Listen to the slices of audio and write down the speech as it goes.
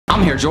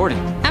I'm here, Jordan.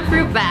 I'm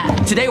Fruit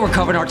Bat. Today we're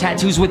covering our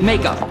tattoos with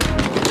makeup.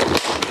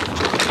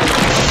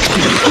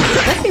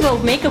 Let's see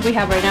what makeup we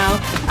have right now.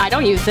 I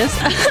don't use this.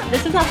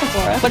 This is not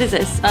Sephora. What is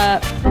this? I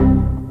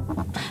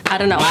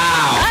don't know.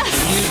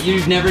 Wow.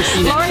 You've never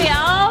seen it. L'Oreal.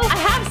 I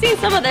have seen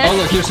some of this. Oh,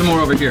 look, here's some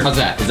more over here. How's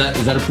that? Is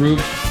that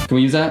approved? Can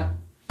we use that?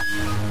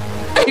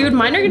 Dude,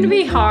 mine are gonna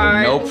be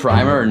hard. No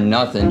primer or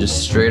nothing,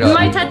 just straight up.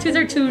 My tattoos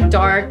are too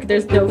dark.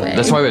 There's no way.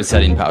 That's why we have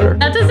setting powder.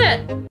 That does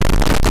it.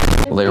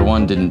 Layer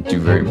 1 didn't do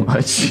very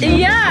much.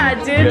 Yeah,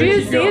 dude, do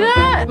you see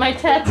that? My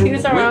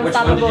tattoos are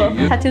unstoppable.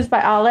 Tattoos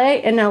by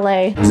Ale in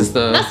LA. Is this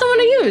the... That's the one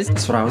I used.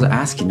 That's what I was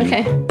asking you.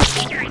 Okay.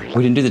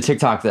 We didn't do the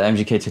TikTok, the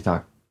MGK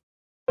TikTok.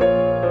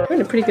 You're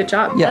doing a pretty good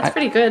job. Yeah, that's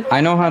pretty good. I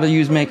know how to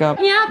use makeup.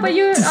 Yeah, but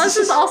this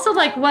is also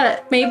like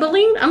what?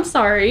 Maybelline? I'm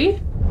sorry.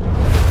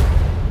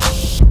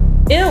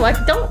 Ew, I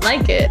don't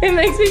like it. It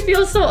makes me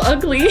feel so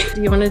ugly.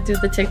 Do you want to do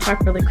the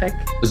TikTok really quick?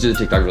 Let's do the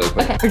TikTok really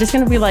quick. Okay, we're just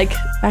gonna be like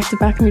back to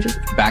back and we just...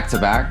 Back to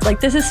back? Like,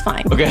 this is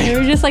fine. Okay.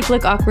 And we just like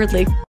look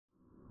awkwardly.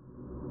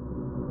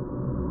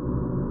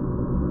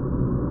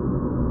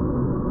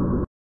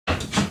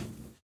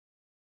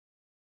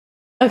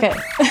 Okay.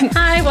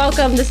 Hi,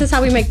 welcome. This is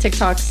how we make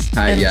TikToks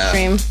in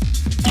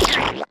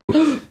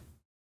stream.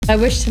 I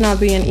wish to not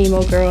be an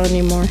emo girl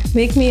anymore.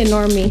 Make me a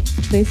normie,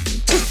 please.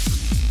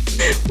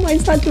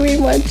 Mine's not doing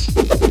much.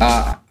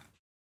 I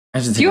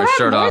should take my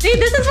shirt off. See,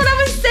 this is what I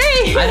was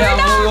saying. I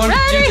know, we want to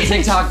do the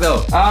TikTok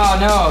though. Oh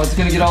no, it's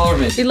gonna get all over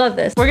me. We love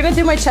this. We're gonna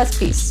do my chest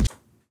piece.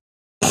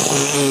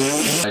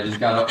 I just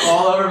got it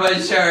all over my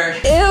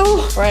shirt.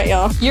 Ew. Right,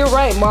 y'all. You're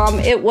right, Mom.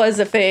 It was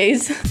a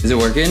phase. Is it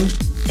working?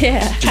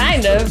 Yeah,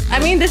 kind of. I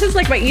mean, this is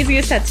like my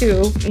easiest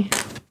tattoo.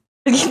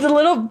 The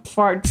little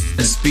farts.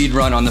 A speed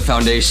run on the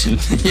foundation.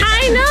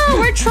 I know,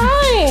 we're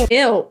trying.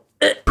 Ew.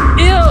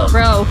 Ew.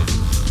 Bro.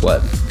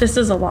 What? This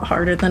is a lot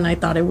harder than I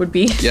thought it would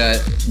be. Yeah,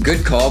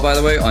 good call, by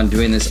the way, on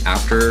doing this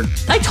after.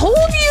 I told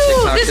you!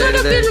 TikTok this day would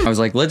have today. been... I was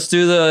like, let's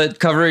do the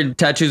covering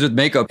tattoos with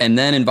makeup and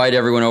then invite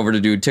everyone over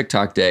to do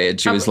TikTok day. And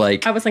she was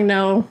like... I was like,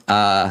 no.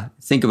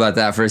 Think about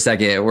that for a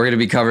second. We're going to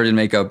be covered in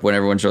makeup when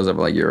everyone shows up.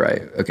 I'm like, you're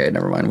right. Okay,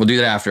 never mind. We'll do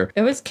that after.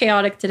 It was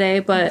chaotic today,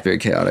 but... Very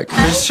chaotic.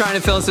 We're just trying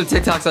to film some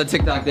TikToks on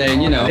TikTok day,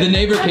 and you know, the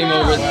neighbor came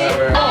over. Oh,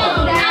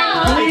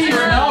 no! Please, no,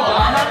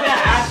 I'm not gonna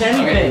ask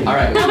anything. All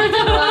right.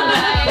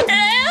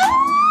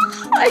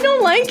 I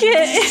don't like it.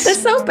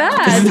 It's so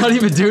bad. It's not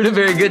even doing a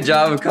very good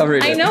job of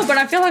covering it. I know, but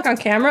I feel like on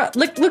camera,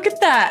 look at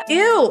that.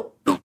 Ew.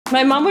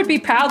 My mom would be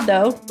proud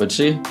though. Would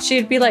she?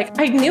 She'd be like,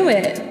 I knew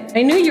it.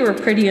 I knew you were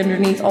pretty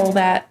underneath all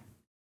that.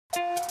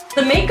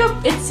 The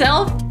makeup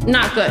itself,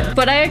 not good,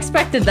 but I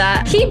expected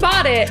that. He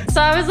bought it, so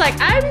I was like,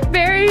 I'm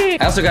very...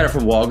 I also got it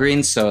from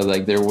Walgreens, so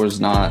like there was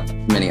not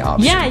many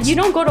options. Yeah, you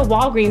don't go to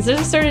Walgreens. There's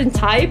a certain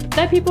type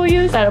that people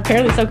use that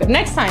apparently is so good.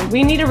 Next time,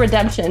 we need a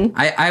redemption.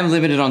 I'm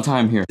limited on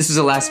time here. This is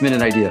a last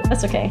minute idea.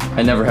 That's okay.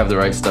 I never have the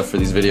right stuff for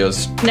these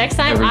videos. Next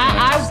time,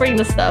 I'll bring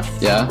the stuff.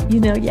 Yeah?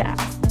 You know, yeah.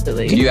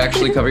 Do you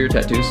actually cover your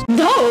tattoos?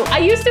 No, I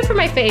used to for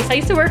my face. I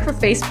used to work for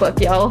Facebook,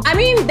 yo. I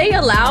mean, they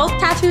allow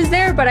tattoos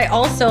there, but I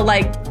also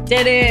like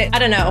didn't, I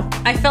don't know.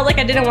 I felt like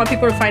I didn't want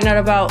people to find out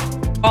about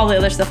all the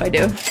other stuff I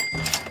do.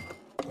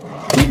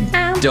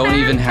 Don't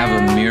even have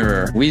a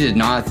mirror. We did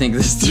not think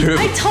this through.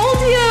 I told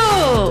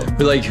you.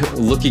 We're like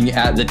looking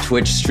at the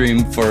Twitch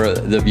stream for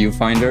the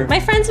viewfinder. My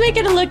friends make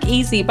it look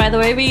easy. By the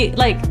way,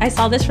 I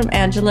saw this from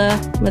Angela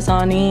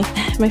Mazzani,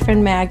 my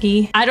friend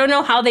Maggie. I don't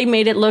know how they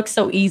made it look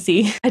so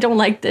easy. I don't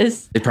like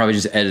this. They probably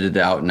just edited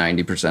out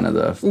 90% of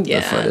the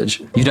footage.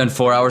 You've done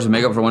 4 hours of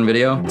makeup for one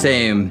video?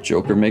 Same.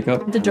 Joker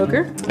makeup? The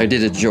Joker? I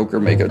did a Joker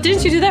makeup.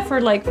 Didn't you do that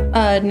for like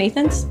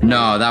Nathan's?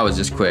 No, that was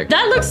just quick.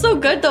 That looks so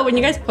good though when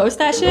you guys post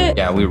that shit.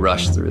 Yeah, we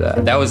rushed through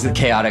that. That was the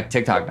chaotic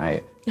TikTok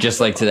night. Just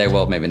like today.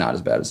 Well, maybe not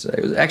as bad as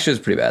today. It was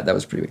pretty bad. That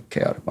was a pretty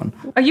chaotic one.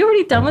 Are you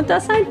already done with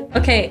that side?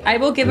 Okay, I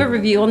will give a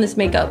review on this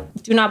makeup.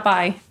 Do not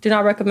buy. Do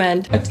not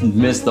recommend. I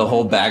missed the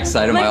whole back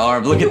side of my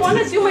arm. Look at this. You want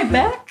to do my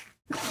back?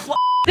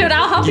 Dude,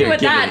 I'll help you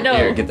with that. No.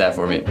 Here, get that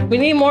for me. We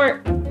need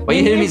more. Why are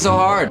you hitting me so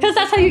hard? Because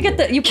that's how you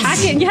get you pack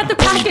it. You have to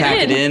pack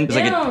it in. It's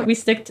like we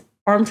sticked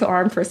arm to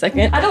arm for a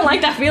second. I don't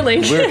like that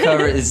feeling. We're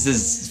covered.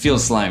 This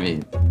feels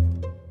slimy.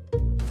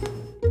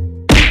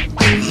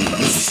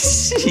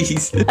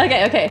 Jeez.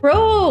 Okay.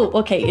 Bro,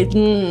 okay.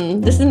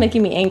 This is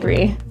making me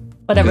angry.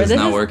 Whatever. It's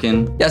not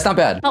working. Yeah, it's not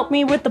bad. Help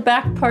me with the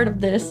back part of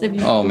this. If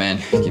you. Oh man,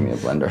 give me a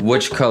blender.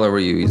 Which color were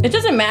you using? It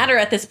doesn't matter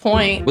at this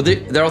point. Well,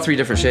 they're all 3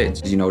 different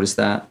shades. Did you notice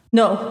that?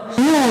 No.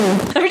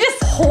 Let me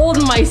just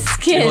hold my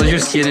skin. Hold your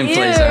skin in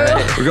place. All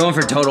right. We're going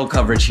for total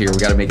coverage here. We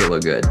got to make it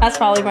look good. That's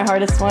probably my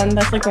hardest one.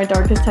 That's like my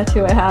darkest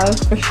tattoo I have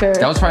for sure.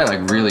 That was probably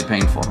like really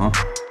painful, huh?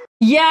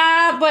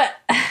 Yeah, but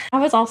I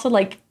was also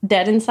like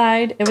dead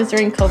inside. It was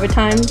during COVID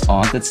times.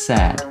 Oh, that's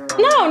sad.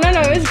 No,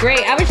 it was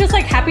great. I was just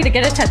like happy to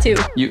get a tattoo.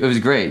 It was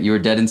great. You were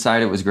dead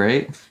inside. It was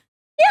great.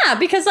 Yeah,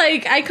 because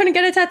like I couldn't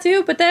get a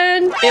tattoo, but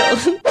then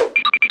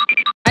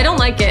I don't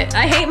like it.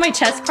 I hate my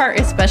chest part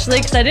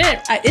especially because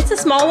it's a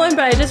small one,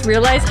 but I just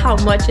realized how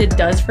much it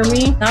does for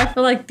me. Now I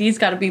feel like these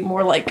got to be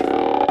more like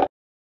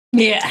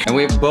Yeah. And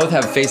we both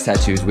have face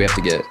tattoos we have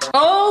to get.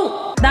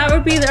 Oh, that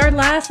would be our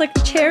last like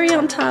cherry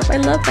on top. I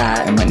love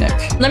that. And my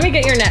neck. Let me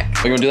get your neck.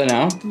 Are you gonna do that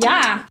now?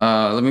 Yeah.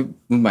 Let me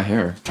move my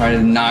hair. Trying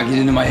to knock it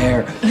into my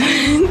hair.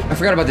 I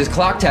forgot about this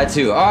clock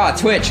tattoo. Ah,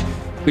 Twitch.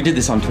 We did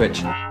this on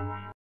Twitch.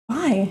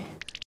 Why?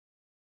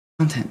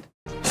 Content.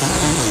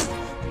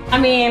 I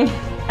mean,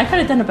 I could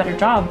have done a better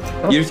job.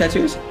 You do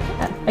tattoos?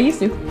 Yeah, I used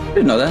to. I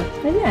didn't know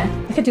that. But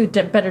yeah, I could do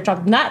a better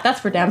job than that. That's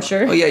for damn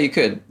sure. Oh yeah, you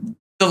could.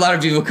 A lot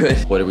of people could.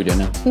 What are we doing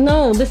now?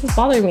 No, this is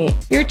bothering me.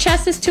 Your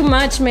chest is too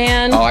much,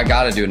 man. Oh, I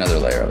gotta do another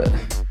layer of it.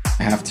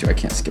 I have to. I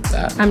can't skip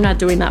that. I'm not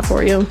doing that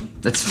for you.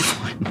 That's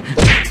fine.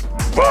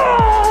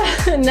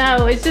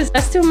 No, it's just,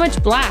 that's too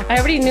much black. I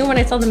already knew when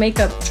I saw the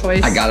makeup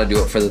choice. I gotta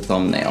do it for the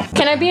thumbnail.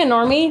 Can I be a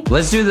normie?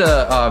 Let's do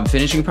the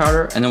finishing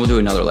powder, and then we'll do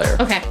another layer.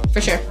 Okay, for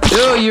sure.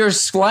 Ew, your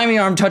slimy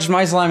arm touched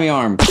my slimy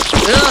arm.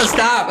 Ew,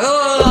 stop.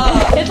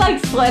 Ugh. It's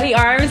like sweaty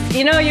arms.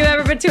 You know, you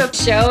ever been to a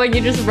show and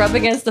you just rub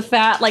against the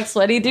fat, like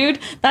sweaty dude?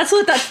 That's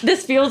what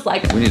this feels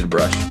like. We need a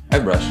brush. I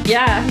have a brush.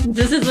 Yeah,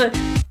 this is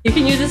you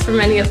can use this for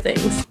many of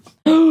things.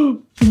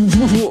 Ew,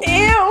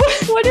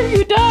 what have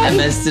you done? I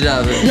messed it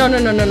up. No.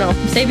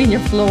 I'm saving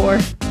your floor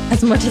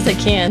as much as I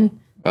can.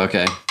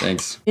 Okay,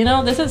 thanks. You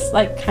know, this is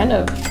like kind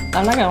of,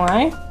 I'm not gonna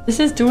lie, this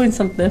is doing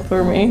something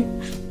for me.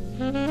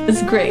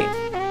 It's great.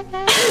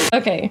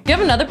 Okay, do you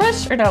have another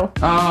brush or no?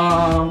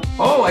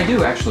 Oh, I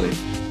do actually.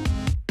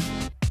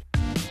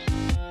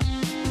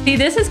 See,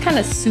 this is kind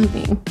of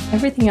soothing.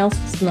 Everything else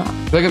is not.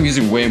 I feel like I'm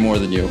using way more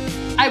than you.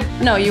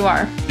 No, you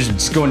are.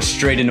 Just going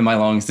straight into my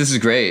lungs. This is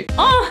great.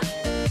 Oh,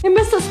 you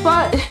missed a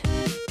spot.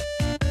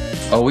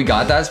 Oh, we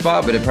got that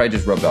spot, but it probably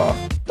just rubbed off.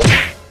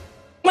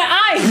 My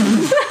eye!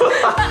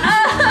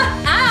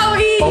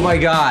 Owie! Oh my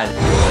god.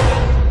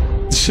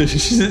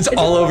 It's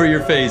all over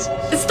your face.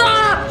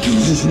 Stop! You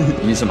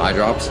need some eye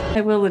drops?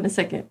 I will in a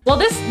second. Well,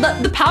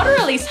 the powder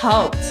at least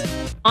helped.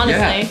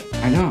 Honestly.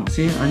 Yeah, I know.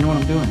 See, I know what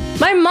I'm doing.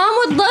 My mom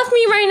would love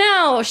me right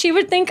now. She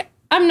would think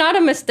I'm not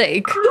a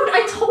mistake. Dude,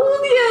 I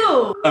told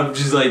you. I'm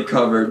just like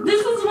covered.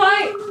 This is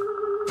why.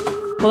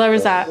 Well, there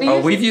was that. Oh,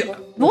 we've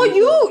Well,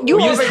 you we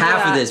used already half did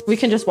of that. this. We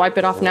can just wipe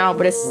it off now,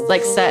 but it's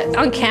like set.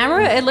 On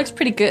camera, it looks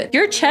pretty good.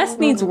 Your chest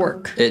needs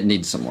work. It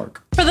needs some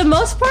work. For the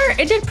most part,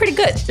 it did pretty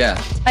good. Yeah.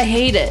 I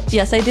hate it.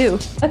 Yes, I do.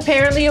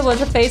 Apparently, it was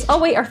a face. Oh,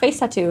 wait, our face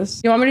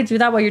tattoos. You want me to do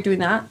that while you're doing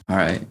that? All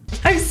right.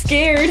 I'm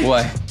scared.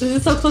 What? This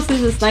is so close to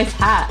this nice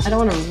hat. I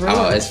don't want to ruin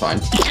Oh, it. it's fine.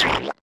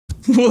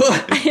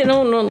 What? I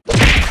don't know.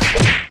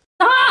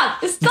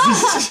 Stop!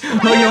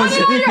 Stop!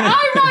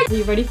 Are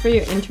you ready for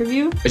your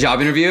interview? A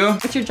job interview?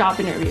 What's your job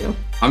interview?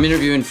 I'm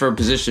interviewing for a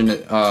position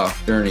at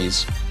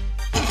Journeys.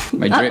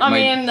 My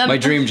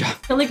dream job.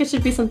 I feel like it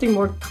should be something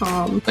more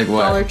calm. Like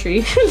what? Dollar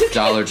Tree.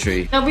 Dollar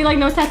Tree. There'll be like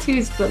no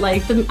tattoos, but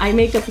like the eye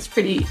makeup is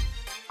pretty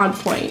on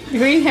point. The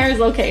green hair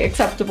is okay,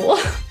 acceptable.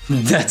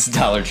 That's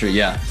Dollar Tree,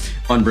 yeah.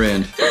 On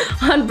brand.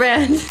 On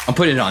brand. I'm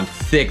putting it on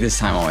thick this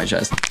time on my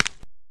chest.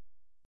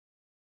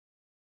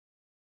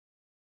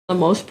 The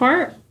most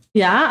part?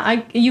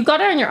 Yeah, you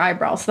got it on your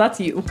eyebrow, so that's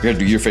you. You gotta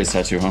do your face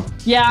tattoo, huh?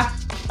 Yeah,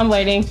 I'm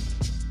waiting.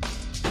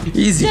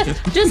 Easy.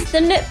 Just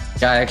the nip.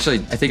 Yeah, I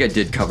think I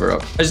did cover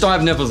up. I just don't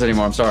have nipples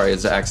anymore. I'm sorry.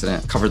 It's an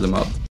accident. Covered them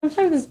up.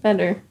 Sometimes it's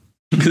better.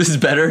 This is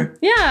better?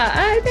 Yeah,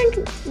 I think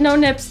no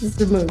nips is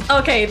the move.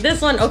 Okay,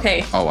 this one,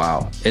 okay. Oh,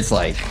 wow. It's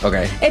like,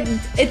 okay.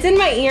 It's in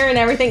my ear and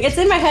everything. It's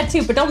in my head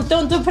too, but don't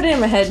put it in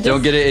my head. Just,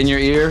 Don't get it in your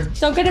ear?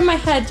 Don't get it in my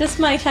head, just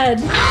my head.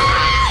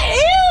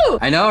 Ah, ew!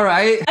 I know,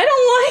 right? I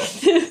don't like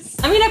this.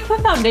 I mean, I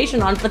put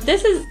foundation on, but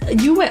this is,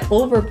 you went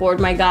overboard,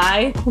 my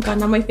guy. Oh God,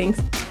 not my face.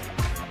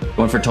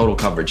 Going for total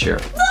coverage here.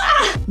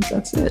 Ah!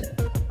 That's it.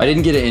 I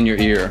didn't get it in your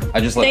ear.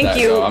 I just let that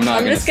go. I'm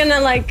just gonna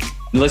like.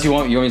 Unless you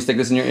want me to stick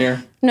this in your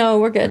ear? No,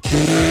 we're good.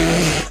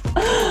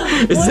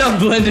 It's not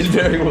blended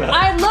very well.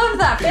 I love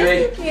that.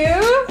 Thank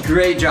you.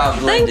 Great job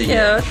blending.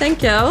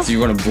 Thank you. So you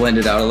want to blend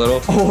it out a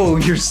little? Oh,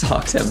 your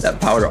socks have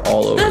that powder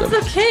all over them.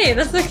 That's okay.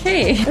 That's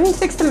okay. Let me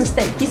fix the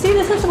mistake. You see,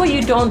 this is what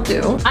you don't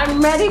do.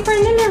 I'm ready for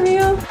an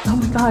interview. Oh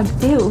my God.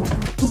 Ew.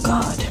 Oh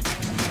God.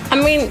 I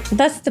mean,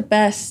 that's the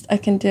best I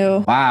can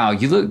do. Wow,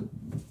 you look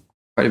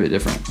quite a bit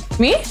different.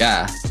 Me?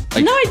 Yeah.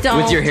 Like, no, I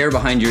don't. With your hair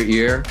behind your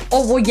ear.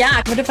 Oh, well,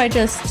 yeah. What if I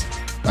just...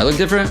 I look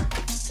different?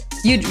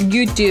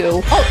 You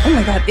do. Oh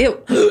my God.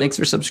 Ew. Thanks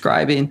for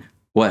subscribing.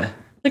 What?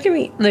 Look at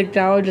me. Like,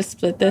 now I just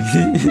split this.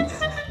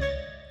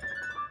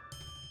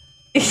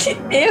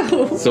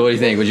 Ew. So what do you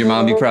think? Would your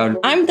mom be proud?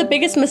 I'm the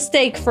biggest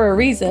mistake for a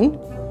reason.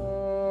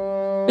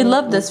 We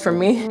love this from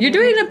me. You're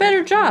doing a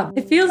better job.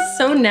 It feels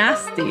so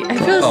nasty. I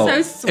feel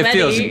so sweaty. It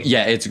feels,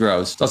 yeah, it's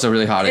gross. It's also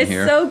really hot in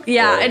here. It's so,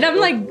 yeah. And I'm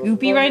like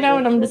goopy right now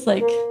and I'm just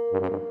like. I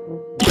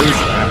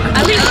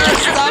mean,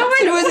 stop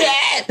doing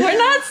that. We're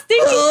not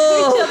stinking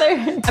to each other.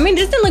 I mean,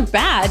 this didn't look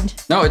bad.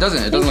 No, it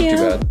doesn't. It doesn't look too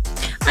bad.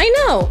 I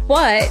know,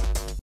 but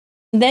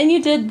then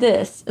you did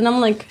this. And I'm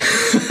like,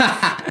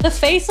 the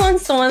face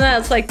one's the one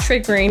that's like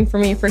triggering for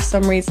me for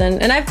some reason.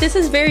 And this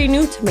is very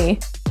new to me.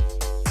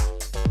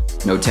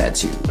 No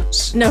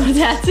tattoos. No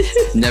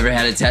tattoos. Never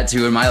had a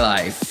tattoo in my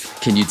life.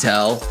 Can you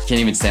tell? Can't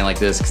even stand like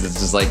this because it's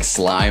just like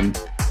slime.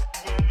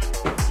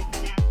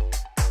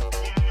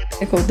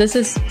 Okay, cool. This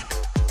is...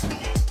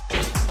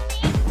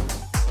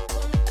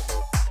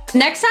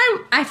 Next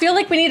time, I feel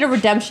like we need a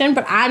redemption,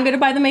 but I'm gonna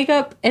buy the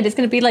makeup and it's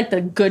gonna be like the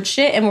good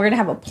shit and we're gonna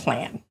have a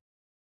plan.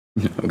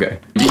 Okay.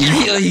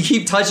 You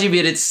keep touching me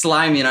and it's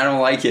slimy and I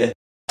don't like it.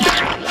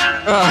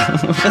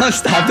 Oh,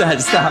 stop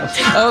that, stop.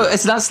 Oh,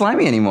 it's not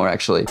slimy anymore,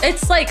 actually.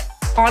 It's like,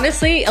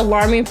 honestly,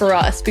 alarming for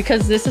us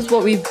because this is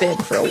what we've been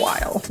for a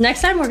while.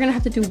 Next time, we're gonna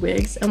have to do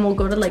wigs and we'll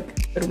go to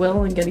like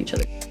Goodwill and get each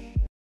other.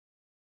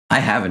 I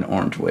have an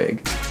orange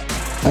wig.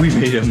 We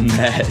made a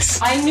mess.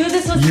 I knew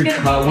this was gonna be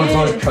We're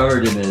both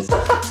covered in this.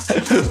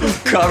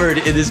 Covered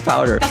in this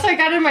powder. That's why I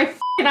got it in my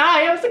fucking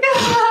eye. I was like,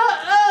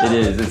 ah. It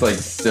is. It's like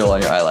still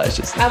on your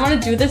eyelashes. I want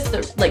to do this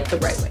the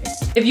right way.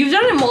 If you've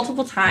done it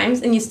multiple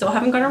times and you still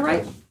haven't got it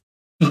right,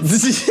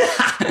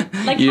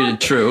 like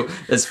true.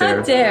 That's fair.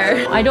 How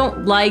dare. I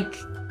don't like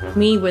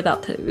me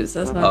without tattoos.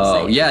 That's what I'm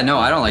saying. Oh, yeah, no,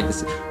 I don't like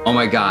this. Oh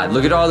my God,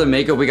 look at all the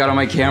makeup we got on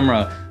my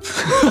camera.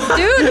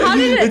 Dude, how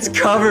did it? It's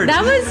covered.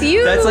 That was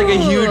you. That's like a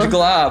huge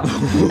glob.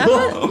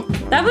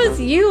 That was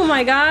you,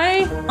 my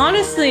guy.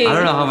 Honestly. I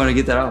don't know how I'm gonna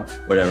get that out.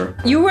 Whatever.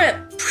 You went,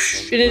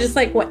 and it just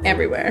like went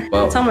everywhere.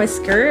 Well, it's on my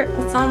skirt.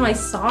 It's on my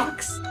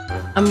socks.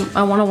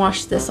 I want to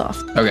wash this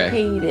off. Okay. I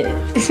hate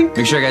it.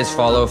 Make sure you guys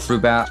follow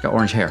Fruit Bat. He's got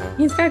orange hair.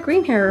 He's got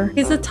green hair.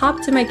 He's the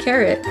top to my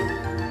carrot.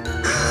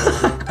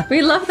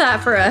 We love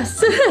that for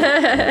us.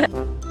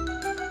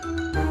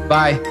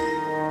 Bye.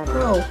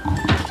 Bro.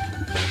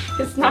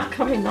 It's not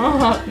coming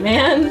off,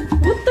 man.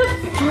 What the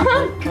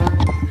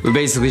fuck? We're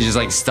basically just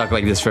like stuck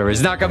like this forever.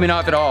 It's not coming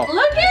off at all.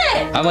 Look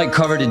at it. I'm like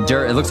covered in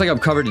dirt. It looks like I'm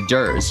covered in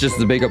dirt. It's just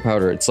the makeup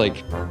powder. It's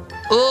like,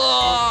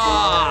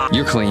 ugh.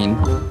 You're clean.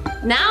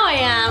 Now I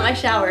am. I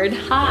showered.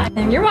 Hi.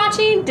 And you're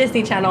watching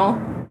Disney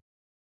Channel.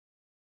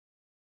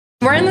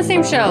 We're in the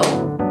same show.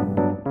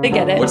 They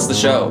get it. What's the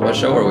show? What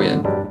show are we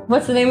in?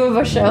 What's the name of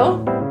our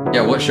show?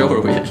 Yeah, what show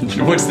are we in?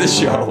 What's this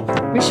show?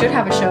 We should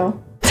have a show.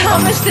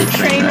 Thomas the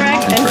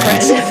Trainwreck and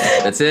Friends.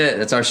 That's it.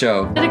 That's our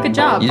show. You did a good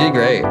job. You did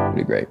great. You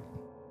did great.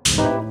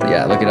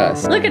 Yeah, look at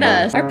us. Look at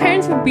us. Our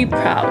parents would be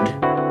proud.